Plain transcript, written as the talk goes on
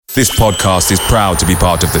This podcast is proud to be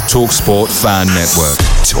part of the TalkSport Fan Network.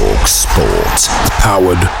 TalkSport.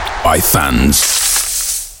 Powered by fans.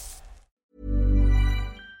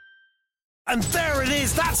 And there it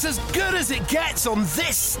is, that's as good as it gets on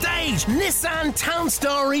this stage. Nissan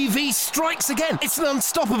Townstar EV strikes again. It's an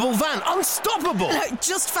unstoppable van, unstoppable.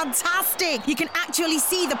 Just fantastic. You can actually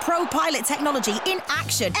see the Pro Pilot technology in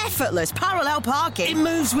action. Effortless parallel parking. It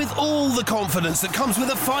moves with all the confidence that comes with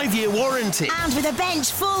a 5-year warranty. And with a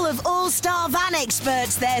bench full of all-star van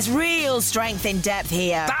experts, there's real strength in depth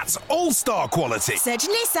here. That's all-star quality. Search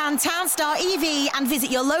Nissan Townstar EV and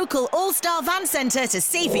visit your local all-star van centre to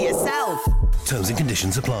see for yourself. Terms and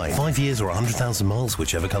conditions apply. 5 years or 100,000 miles,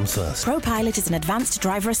 whichever comes first. ProPilot is an advanced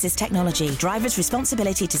driver assist technology. Driver's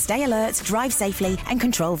responsibility to stay alert, drive safely, and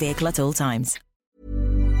control vehicle at all times.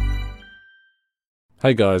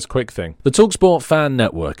 Hey guys, quick thing. The TalkSport Fan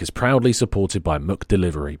Network is proudly supported by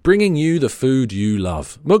McDelivery, bringing you the food you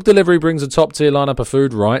love. McDelivery brings a top-tier lineup of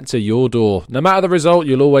food right to your door. No matter the result,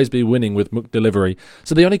 you'll always be winning with McDelivery.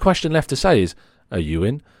 So the only question left to say is, are you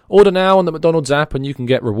in? Order now on the McDonald's app and you can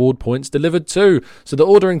get reward points delivered too. So the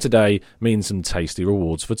ordering today means some tasty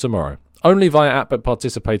rewards for tomorrow. Only via app at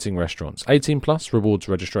participating restaurants. 18 plus, rewards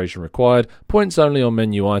registration required. Points only on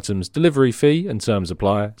menu items. Delivery fee and terms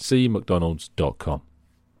apply. See mcdonalds.com.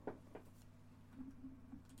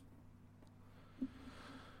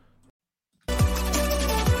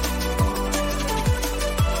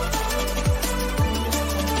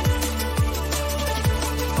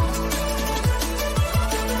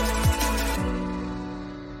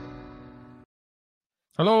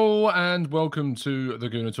 Hello and welcome to the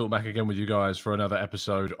Gooner Talk, back again with you guys for another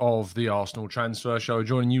episode of the Arsenal Transfer Show,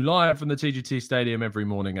 joining you live from the TGT Stadium every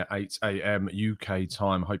morning at 8 a.m. UK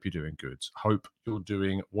time. Hope you're doing good. Hope you're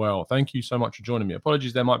doing well. Thank you so much for joining me.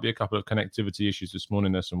 Apologies, there might be a couple of connectivity issues this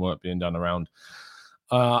morning. There's some work being done around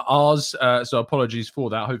ours, so apologies for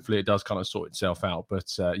that. Hopefully it does kind of sort itself out,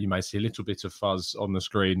 but you may see a little bit of fuzz on the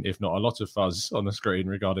screen, if not a lot of fuzz on the screen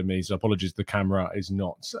regarding me, so apologies, the camera is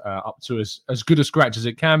not up to as good a scratch as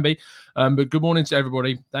it can be, but good morning to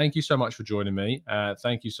everybody. Thank you so much for joining me.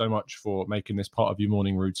 Thank you so much for making this part of your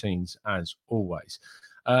morning routines, as always.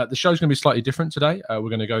 The show's going to be slightly different today. We're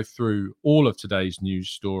going to go through all of today's news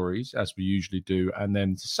stories, as we usually do, and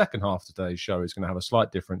then the second half of today's show is going to have a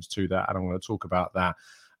slight difference to that, and I'm going to talk about that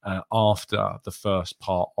after the first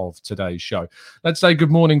part of today's show. Let's say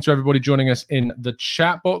good morning to everybody joining us in the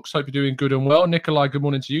chat box. Hope you're doing good and well. Nikolai, good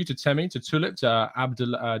morning to you. To Temi, to Tulip, to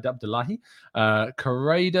Abdullahi,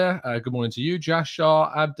 Kareda, good morning to you.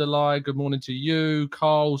 Jashar, Abdullahi, good morning to you.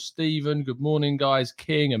 Carl, Stephen, good morning, guys.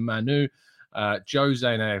 King and Manu. Jose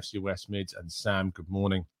and AFC West Mids, and Sam, good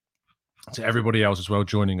morning to everybody else as well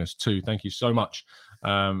joining us too. Thank you so much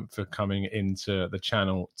for coming into the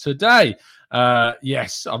channel today.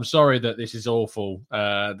 Yes, I'm sorry that this is awful.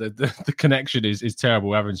 The connection is terrible.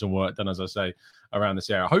 We're having some work done, as I say, around this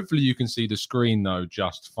area. Hopefully you can see the screen though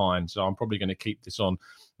just fine. So I'm probably going to keep this on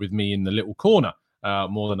with me in the little corner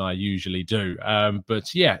more than I usually do.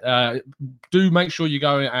 But yeah, do make sure you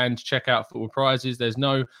go and check out Football Prizes. There's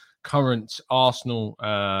no current Arsenal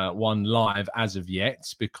one live as of yet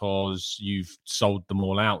because you've sold them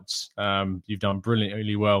all out. You've done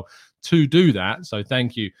brilliantly well to do that, so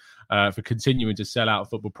thank you for continuing to sell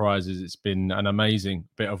out Football Prizes. It's been an amazing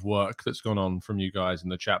bit of work that's gone on from you guys in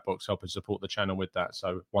the chat box helping support the channel with that,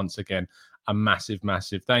 so once again a massive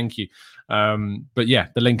thank you. But yeah,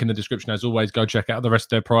 the link in the description as always. Go check out the rest of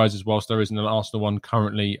their prizes. Whilst there isn't an Arsenal one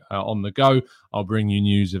currently on the go, I'll bring you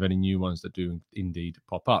news of any new ones that do indeed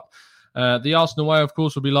pop up. The Arsenal Way, of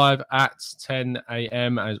course, will be live at 10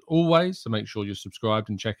 a.m. as always, so make sure you're subscribed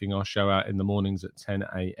and checking our show out in the mornings at 10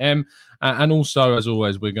 a.m. And also, as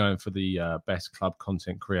always, we're going for the best club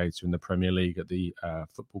content creator in the Premier League at the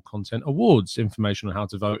Football Content Awards. Information on how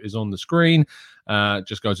to vote is on the screen.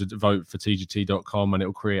 Just go to votefortgt.com and it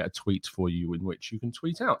will create a tweet for you in which you can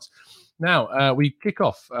tweet out. Now, we kick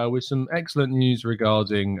off with some excellent news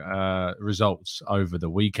regarding results over the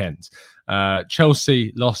weekend.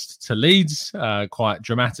 Chelsea lost to Leeds quite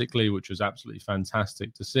dramatically, which was absolutely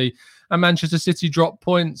fantastic to see. And Manchester City dropped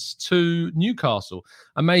points to Newcastle.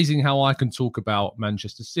 Amazing how I can talk about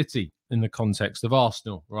Manchester City in the context of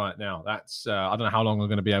Arsenal right now. That's I don't know how long I'm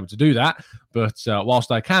going to be able to do that, but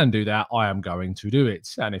whilst I can do that, I am going to do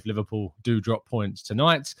it. And if Liverpool do drop points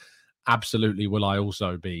tonight, absolutely will I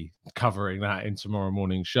also be covering that in tomorrow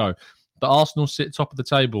morning's show. But Arsenal sit top of the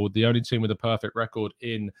table, the only team with a perfect record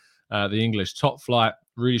in the English top flight.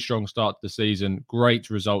 Really strong start to the season. Great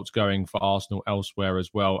results going for Arsenal elsewhere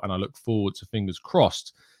as well. And I look forward to, fingers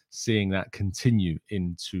crossed, seeing that continue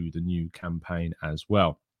into the new campaign as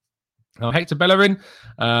well. Now, Hector Bellerin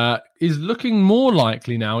is looking more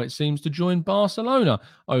likely now, it seems, to join Barcelona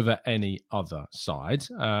over any other side.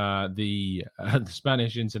 The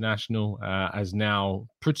Spanish international has now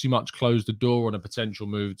pretty much closed the door on a potential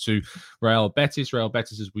move to Real Betis. Real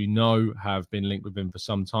Betis, as we know, have been linked with him for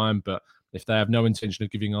some time, but if they have no intention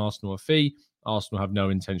of giving Arsenal a fee, Arsenal have no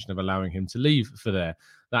intention of allowing him to leave for there.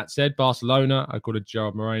 That said, Barcelona, according to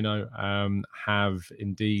Gerard Moreno, have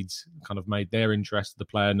indeed kind of made their interest in the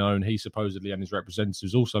player known. He supposedly and his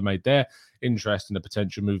representatives also made their interest in a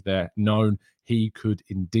potential move there known. He could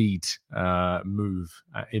indeed move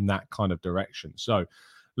in that kind of direction. So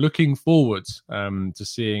looking forward to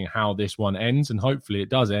seeing how this one ends, and hopefully it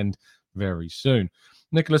does end very soon.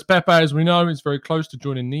 Nicolas Pepe, as we know, is very close to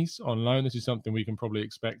joining Nice on loan. This is something we can probably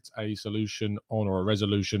expect a solution on, or a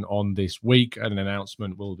resolution on, this week, and an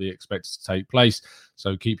announcement will be expected to take place.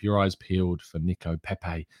 So keep your eyes peeled for Nico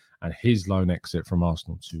Pepe and his loan exit from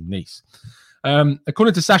Arsenal to Nice.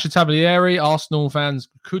 According to Sacha Tavolieri, Arsenal fans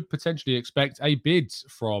could potentially expect a bid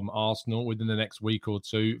from Arsenal within the next week or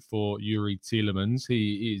two for Yuri Tielemans.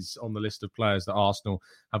 He is on the list of players that Arsenal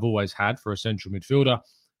have always had for a central midfielder.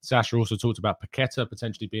 Sasha also talked about Paqueta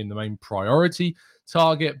potentially being the main priority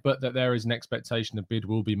target, but that there is an expectation a bid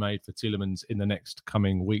will be made for Tielemans in the next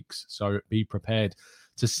coming weeks. So be prepared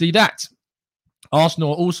to see that.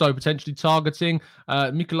 Arsenal are also potentially targeting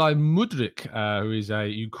Mikolaj Mudryk, who is a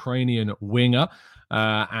Ukrainian winger.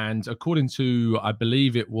 And according to, I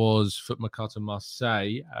believe it was Foot Mercato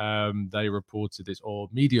Marseille, they reported this, or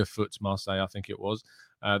Media Foot Marseille, I think it was.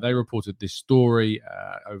 They reported this story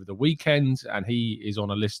over the weekend, and he is on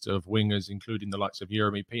a list of wingers, including the likes of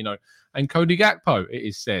Yeremy Pino and Cody Gakpo, it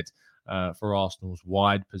is said, for Arsenal's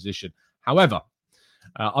wide position. However,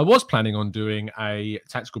 I was planning on doing a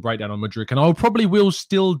tactical breakdown on Mudryk, and I probably will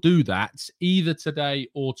still do that either today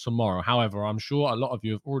or tomorrow. However, I'm sure a lot of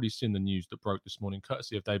you have already seen the news that broke this morning,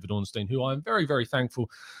 courtesy of David Ornstein, who I'm very, very thankful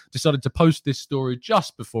decided to post this story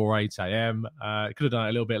just before 8 a.m. Could have done it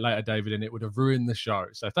a little bit later, David, and it would have ruined the show.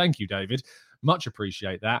 So thank you, David. Much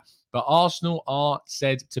appreciate that. But Arsenal are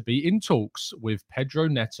said to be in talks with Pedro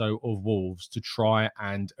Neto of Wolves to try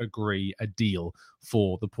and agree a deal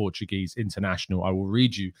for the Portuguese international. I will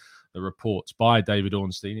read you the report by David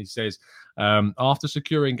Ornstein. He says, after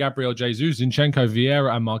securing Gabriel Jesus, Zinchenko,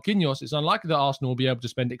 Vieira and Marquinhos, it's unlikely that Arsenal will be able to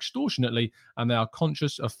spend extortionately, and they are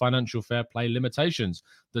conscious of financial fair play limitations.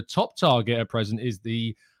 The top target at present is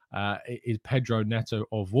Pedro Neto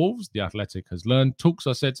of Wolves, The Athletic has learned. Talks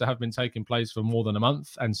are said to have been taking place for more than a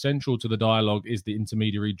month, and central to the dialogue is the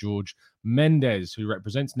intermediary George Mendes, who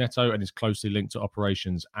represents Neto and is closely linked to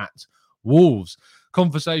operations at Wolves.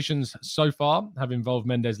 Conversations so far have involved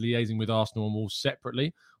Mendes liaising with Arsenal and Wolves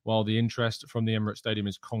separately, while the interest from the Emirates Stadium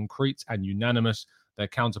is concrete and unanimous. Their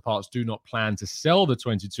counterparts do not plan to sell the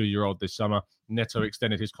 22-year-old this summer. Neto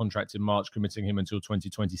extended his contract in March, committing him until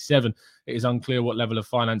 2027. It is unclear what level of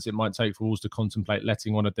finance it might take for Wolves to contemplate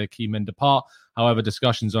letting one of their key men depart. However,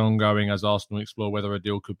 discussions are ongoing as Arsenal explore whether a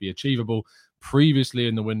deal could be achievable. Previously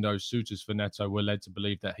in the window, suitors for Neto were led to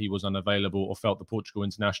believe that he was unavailable or felt the Portugal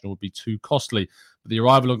international would be too costly. But the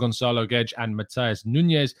arrival of Gonçalo Guedes and Mateus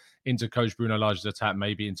Nunes into coach Bruno Lage's attack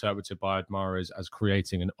may be interpreted by admirers as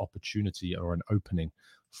creating an opportunity or an opening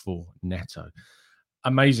for Neto.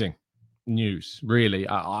 Amazing news, really.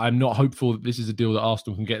 I'm not hopeful that this is a deal that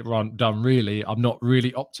Arsenal can get done, really. I'm not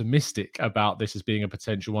really optimistic about this as being a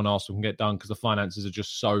potential one Arsenal can get done, because the finances are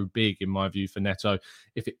just so big, in my view, for Neto.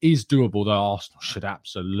 If it is doable, though, Arsenal should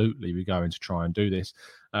absolutely be going to try and do this.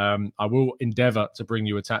 I will endeavour to bring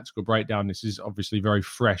you a tactical breakdown. This is obviously very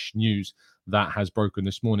fresh news that has broken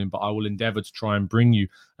this morning, but I will endeavour to try and bring you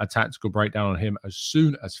a tactical breakdown on him as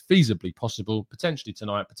soon as feasibly possible, potentially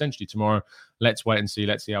tonight, potentially tomorrow. Let's wait and see.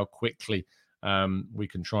 Let's see how quickly we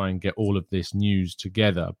can try and get all of this news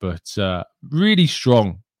together. But really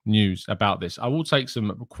strong news about this. I will take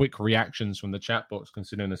some quick reactions from the chat box,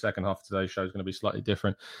 considering the second half of today's show is going to be slightly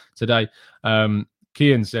different today.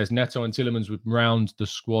 Kian says Neto and Tielemans would round the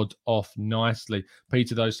squad off nicely.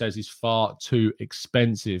 Peter, though, says he's far too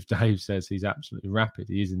expensive. Dave says he's absolutely rapid.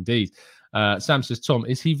 He is indeed. Sam says, Tom,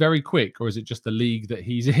 is he very quick, or is it just the league that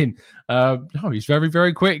he's in? No, he's very,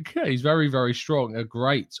 very quick. He's very, very strong. A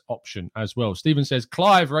great option as well. Stephen says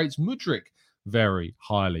Clive rates Mudryk very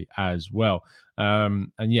highly as well. And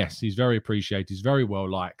yes, he's very appreciated. He's very well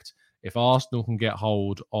liked. If Arsenal can get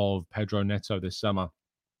hold of Pedro Neto this summer,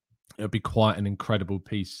 it'll be quite an incredible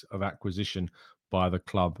piece of acquisition by the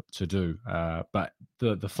club to do. But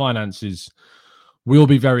the finances will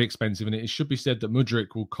be very expensive. And it should be said that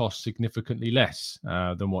Mudryk will cost significantly less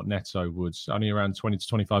than what Neto would. Only around 20 to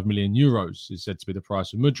 25 million euros is said to be the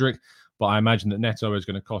price of Mudryk. But I imagine that Neto is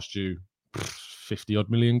going to cost you 50 odd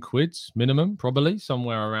million quids minimum, probably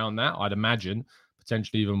somewhere around that. I'd imagine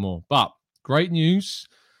potentially even more. But great news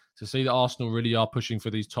to see that Arsenal really are pushing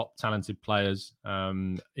for these top talented players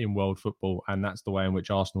in world football. And that's the way in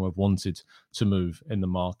which Arsenal have wanted to move in the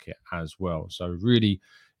market as well. So really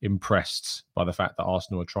impressed by the fact that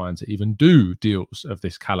Arsenal are trying to even do deals of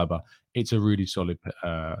this caliber. It's a really solid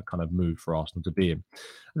kind of move for Arsenal to be in.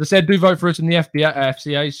 As I said, do vote for us in the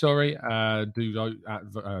FCA. Do vote at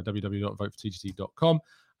www.votefortgt.com.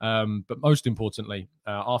 But most importantly,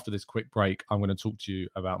 after this quick break, I'm going to talk to you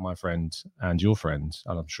about my friend and your friends,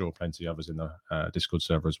 and I'm sure plenty of others in the Discord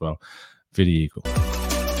server as well, Vinny Eagle.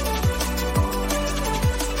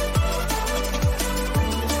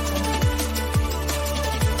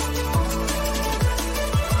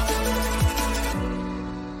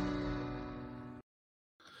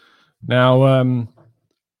 Now,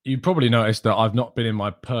 you probably noticed that I've not been in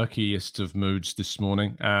my perkiest of moods this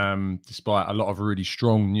morning, despite a lot of really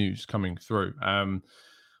strong news coming through.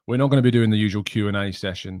 We're not going to be doing the usual Q&A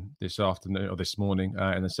session this afternoon or this morning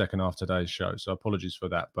in the second half of today's show, so apologies for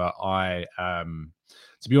that. But I,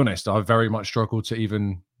 to be honest, I very much struggled to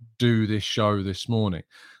even do this show this morning.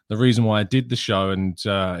 The reason why I did the show, and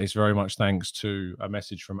it's very much thanks to a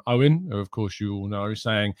message from Owen, who of course you all know,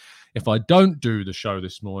 saying, if I don't do the show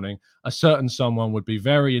this morning, a certain someone would be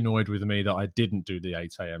very annoyed with me that I didn't do the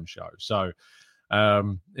 8 a.m. show. So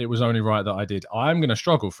it was only right that I did. I'm going to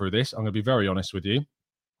struggle through this. I'm going to be very honest with you.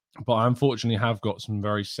 But I unfortunately have got some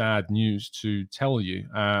very sad news to tell you.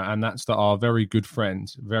 And that's that our very good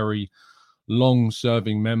friend, very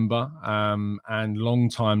long-serving member and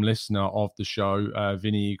long-time listener of the show,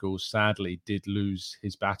 Vinny Eagle, sadly did lose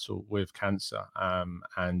his battle with cancer.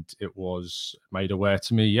 And it was made aware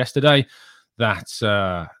to me yesterday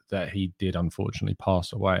that he did unfortunately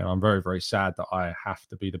pass away. And I'm very, very sad that I have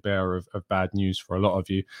to be the bearer of bad news for a lot of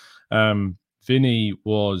you. Vinny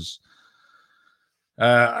was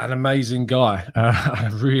an amazing guy, a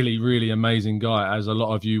really, really amazing guy, as a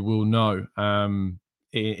lot of you will know.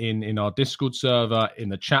 In our Discord server, in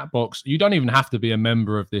the chat box, you don't even have to be a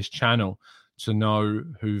member of this channel to know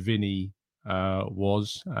who Vinny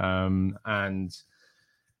was. And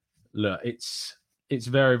look, it's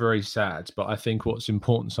very, very sad. But I think what's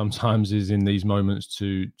important sometimes is in these moments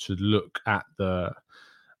to look at the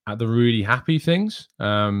really happy things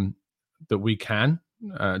that we can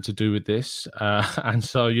to do with this. And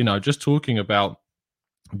so, just talking about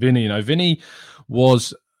Vinny, Vinny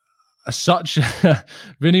was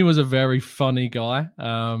Vinny was a very funny guy.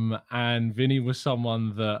 And Vinny was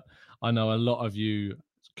someone that I know a lot of you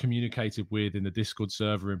communicated with in the Discord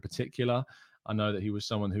server in particular. I know that he was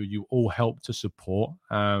someone who you all helped to support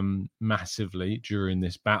massively during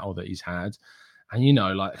this battle that he's had. And,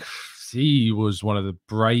 he was one of the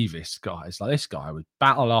bravest guys. Like, this guy would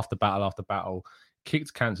battle after battle after battle,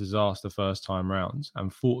 kicked cancer's ass the first time round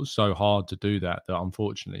and fought so hard to do that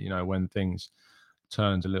unfortunately, when things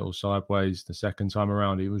turned a little sideways the second time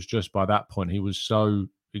around, he was just, by that point, he was so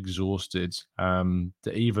exhausted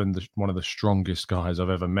that even one of the strongest guys I've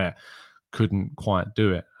ever met couldn't quite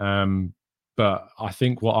do it. But I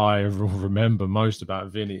think what I remember most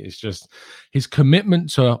about Vinny is just his commitment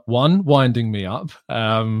to, one, winding me up,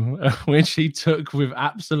 which he took with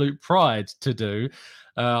absolute pride to do.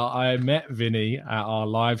 I met Vinny at our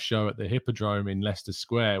live show at the Hippodrome in Leicester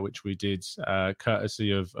Square, which we did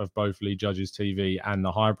courtesy of both Lee Judges TV and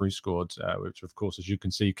the Highbury Squad, which, of course, as you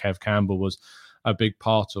can see, Kev Campbell was a big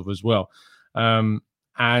part of as well.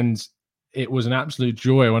 And it was an absolute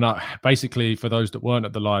joy when basically, for those that weren't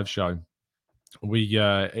at the live show,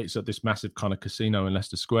 it's at this massive kind of casino in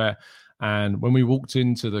Leicester Square. And when we walked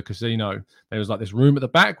into the casino, there was like this room at the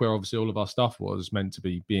back where obviously all of our stuff was meant to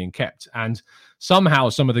be being kept. And somehow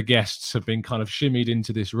some of the guests have been kind of shimmied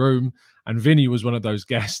into this room. And Vinny was one of those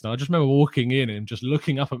guests. And I just remember walking in and just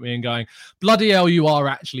looking up at me and going, bloody hell, you are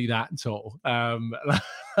actually that tall.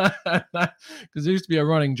 Because there used to be a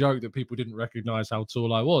running joke that people didn't recognize how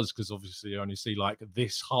tall I was, because obviously you only see like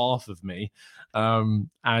this half of me.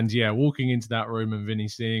 And yeah, walking into that room and Vinny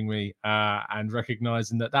seeing me and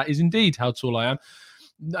recognizing that is indeed how tall I am.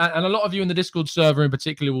 And a lot of you in the Discord server in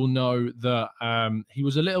particular will know that he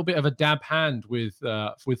was a little bit of a dab hand with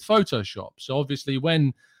Photoshop. So obviously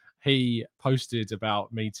when he posted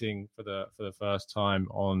about meeting for the first time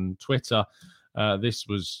on Twitter, this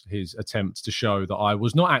was his attempt to show that I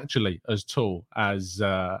was not actually as tall as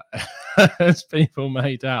as people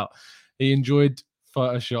made out. He enjoyed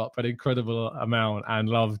Photoshop an incredible amount and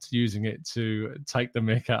loved using it to take the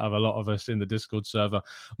mick out of a lot of us in the Discord server,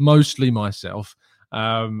 mostly myself.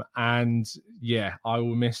 And yeah, I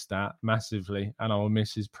will miss that massively, and I will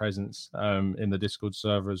miss his presence in the Discord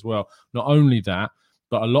server as well. Not only that,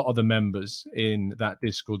 but a lot of the members in that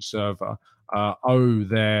Discord server owe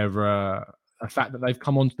their the fact that they've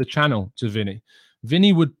come onto the channel to Vinny.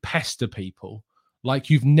 Vinny would pester people like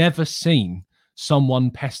you've never seen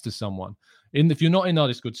someone pester someone. If you're not in our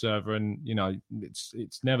Discord server, and you know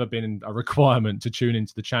it's never been a requirement to tune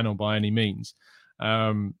into the channel by any means,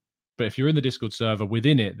 but if you're in the Discord server,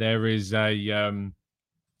 within it there is a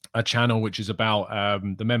channel which is about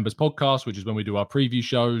the members podcast, which is when we do our preview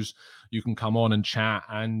shows. You can come on and chat,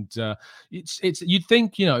 and it's you'd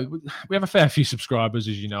think, you know, we have a fair few subscribers,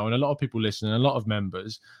 as you know, and a lot of people listen, and a lot of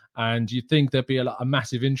members, and you'd think there'd be a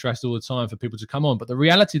massive interest all the time for people to come on. But the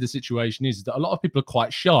reality of the situation is that a lot of people are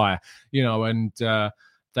quite shy, you know, and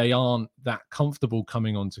they aren't that comfortable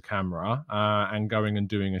coming onto camera and going and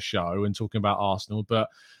doing a show and talking about Arsenal. But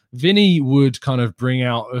Vinny would kind of bring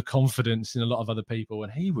out a confidence in a lot of other people,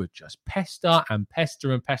 and he would just pester and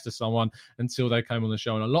pester and pester someone until they came on the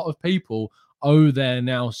show. And a lot of people owe their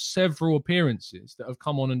now several appearances that have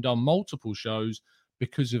come on and done multiple shows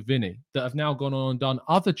because of Vinny, that have now gone on and done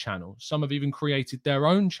other channels. Some have even created their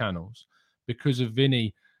own channels because of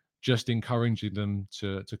Vinny just encouraging them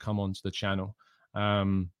to come onto the channel.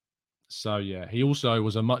 So yeah, he also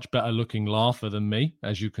was a much better looking laugher than me,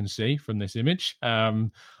 as you can see from this image. He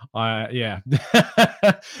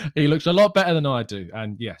looks a lot better than I do.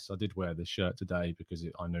 And yes, I did wear this shirt today because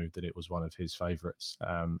I knew that it was one of his favorites.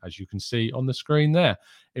 As you can see on the screen there,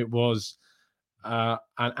 it was an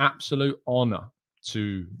absolute honor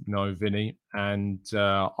to know Vinny, and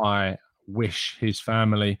I wish his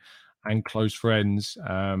family and close friends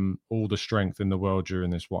all the strength in the world during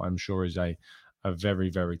this, what I'm sure is a very,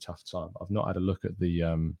 very tough time. I've not had a look at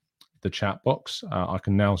the chat box. I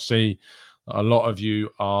can now see a lot of you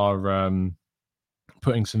are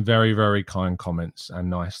putting some very, very kind comments and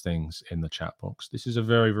nice things in the chat box. This is a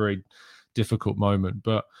very, very difficult moment.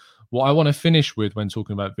 But what I want to finish with when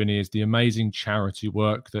talking about Vinny is the amazing charity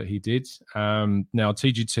work that he did. Now,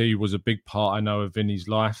 TGT was a big part, I know, of Vinny's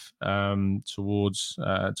life towards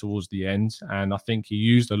the end. And I think he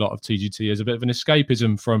used a lot of TGT as a bit of an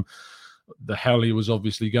escapism from the hell he was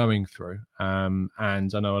obviously going through. And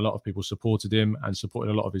I know a lot of people supported him and supported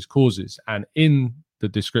a lot of his causes. And in the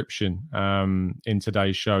description in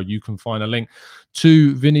today's show, you can find a link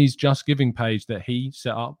to Vinny's Just Giving page that he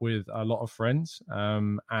set up with a lot of friends.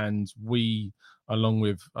 And we, along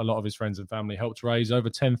with a lot of his friends and family, helped raise over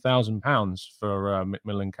 £10,000 for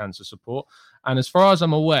Macmillan Cancer Support. And as far as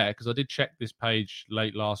I'm aware, because I did check this page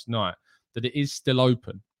late last night, that it is still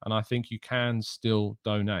open. And I think you can still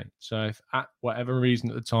donate. So if at whatever reason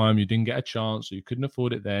at the time you didn't get a chance or you couldn't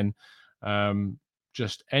afford it then,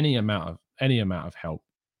 just any amount of help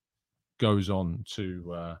goes on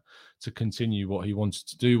to continue what he wanted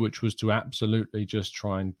to do, which was to absolutely just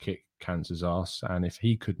try and kick cancer's ass. And if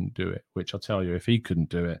he couldn't do it, which I'll tell you, if he couldn't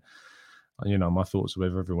do it, you know, my thoughts are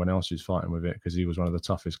with everyone else who's fighting with it, because he was one of the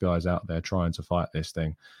toughest guys out there trying to fight this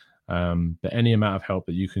thing. But any amount of help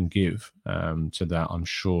that you can give to that, I'm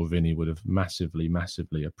sure Vinny would have massively,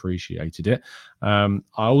 massively appreciated it. I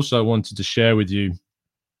also wanted to share with you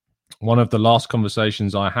one of the last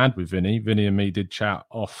conversations I had with Vinny. Vinny and me did chat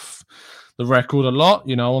off the record a lot,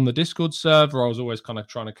 you know, on the Discord server. I was always kind of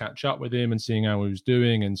trying to catch up with him and seeing how he was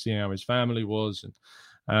doing and seeing how his family was.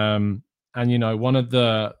 And you know, one of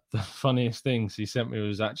the funniest things he sent me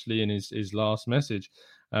was actually in his last message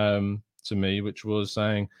to me, which was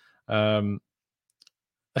saying,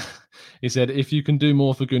 he said, if you can do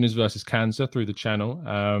more for Gunners versus Cancer through the channel,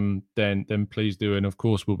 then please do. And of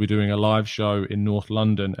course, we'll be doing a live show in North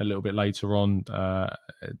London a little bit later on, a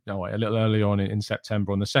little early on in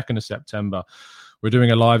September, on the 2nd of September. We're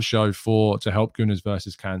doing a live show to help Gunners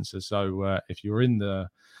versus Cancer. So if you're in the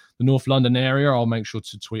North London area, I'll make sure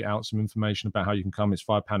to tweet out some information about how you can come. It's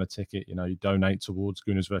 £5 a ticket. You know, you donate towards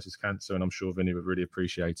Gunners versus Cancer, and I'm sure Vinny would really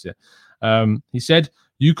appreciate it. He said,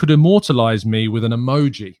 you could immortalize me with an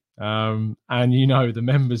emoji. And, you know, the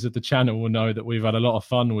members of the channel will know that we've had a lot of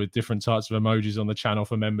fun with different types of emojis on the channel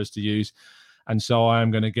for members to use. And so I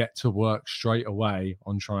am going to get to work straight away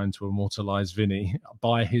on trying to immortalize Vinny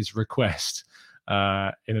by his request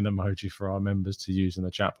in an emoji for our members to use in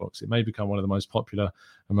the chat box. It may become one of the most popular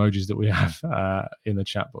emojis that we have in the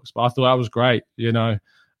chat box. But I thought that was great. You know,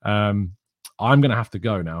 I'm going to have to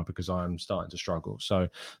go now because I'm starting to struggle. So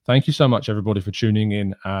thank you so much, everybody, for tuning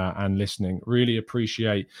in and listening. Really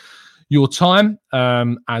appreciate your time,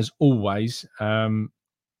 as always.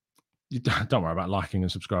 don't worry about liking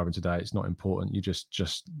and subscribing today. It's not important. You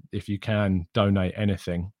just if you can donate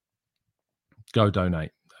anything, go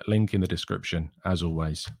donate. Link in the description, as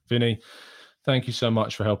always. Vinny, thank you so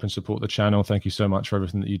much for helping support the channel. Thank you so much for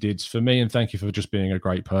everything that you did for me, and thank you for just being a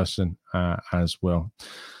great person as well.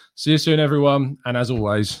 See you soon, everyone. And as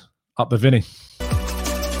always, up the Vinny.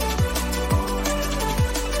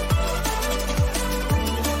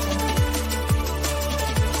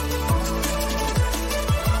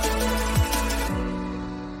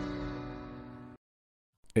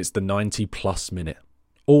 It's the 90-plus minute.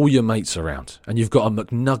 All your mates around, and you've got a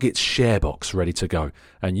McNuggets share box ready to go,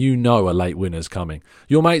 and you know a late winner's coming.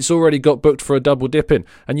 Your mate's already got booked for a double dipping,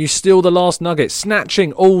 and you steal the last nugget,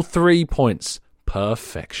 snatching all 3 points.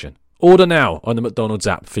 Perfection. Order now on the McDonald's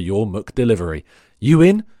app for your McDelivery. You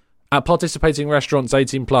in? At participating restaurants,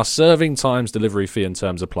 18 plus, serving times, delivery fee and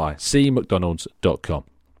terms apply. See mcdonalds.com.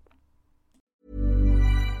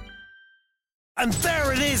 And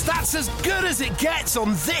there it is, that's as good as it gets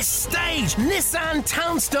on this stage. Nissan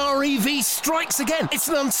Townstar EV strikes again. It's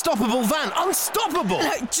an unstoppable van, unstoppable.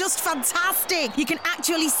 Just fantastic. You can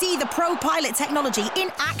actually see the Pro Pilot technology in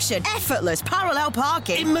action. Effortless parallel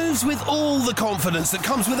parking. It moves with all the confidence that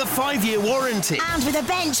comes with a 5-year warranty. And with a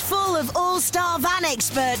bench full of all-star van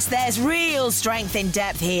experts, there's real strength in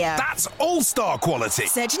depth here. That's all-star quality.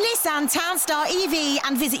 Search Nissan Townstar EV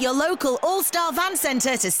and visit your local all-star van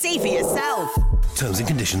centre to see for yourself. Terms and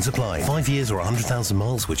conditions apply. 5 years or 100,000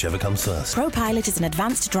 miles, whichever comes first. Pro Pilot is an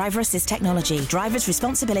advanced driver assist technology. Driver's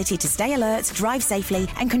responsibility to stay alert, drive safely,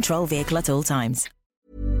 and control vehicle at all times.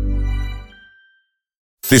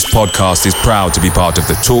 This podcast is proud to be part of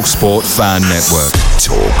the TalkSport Fan Network.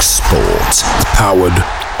 TalkSport.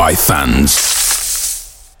 Powered by fans.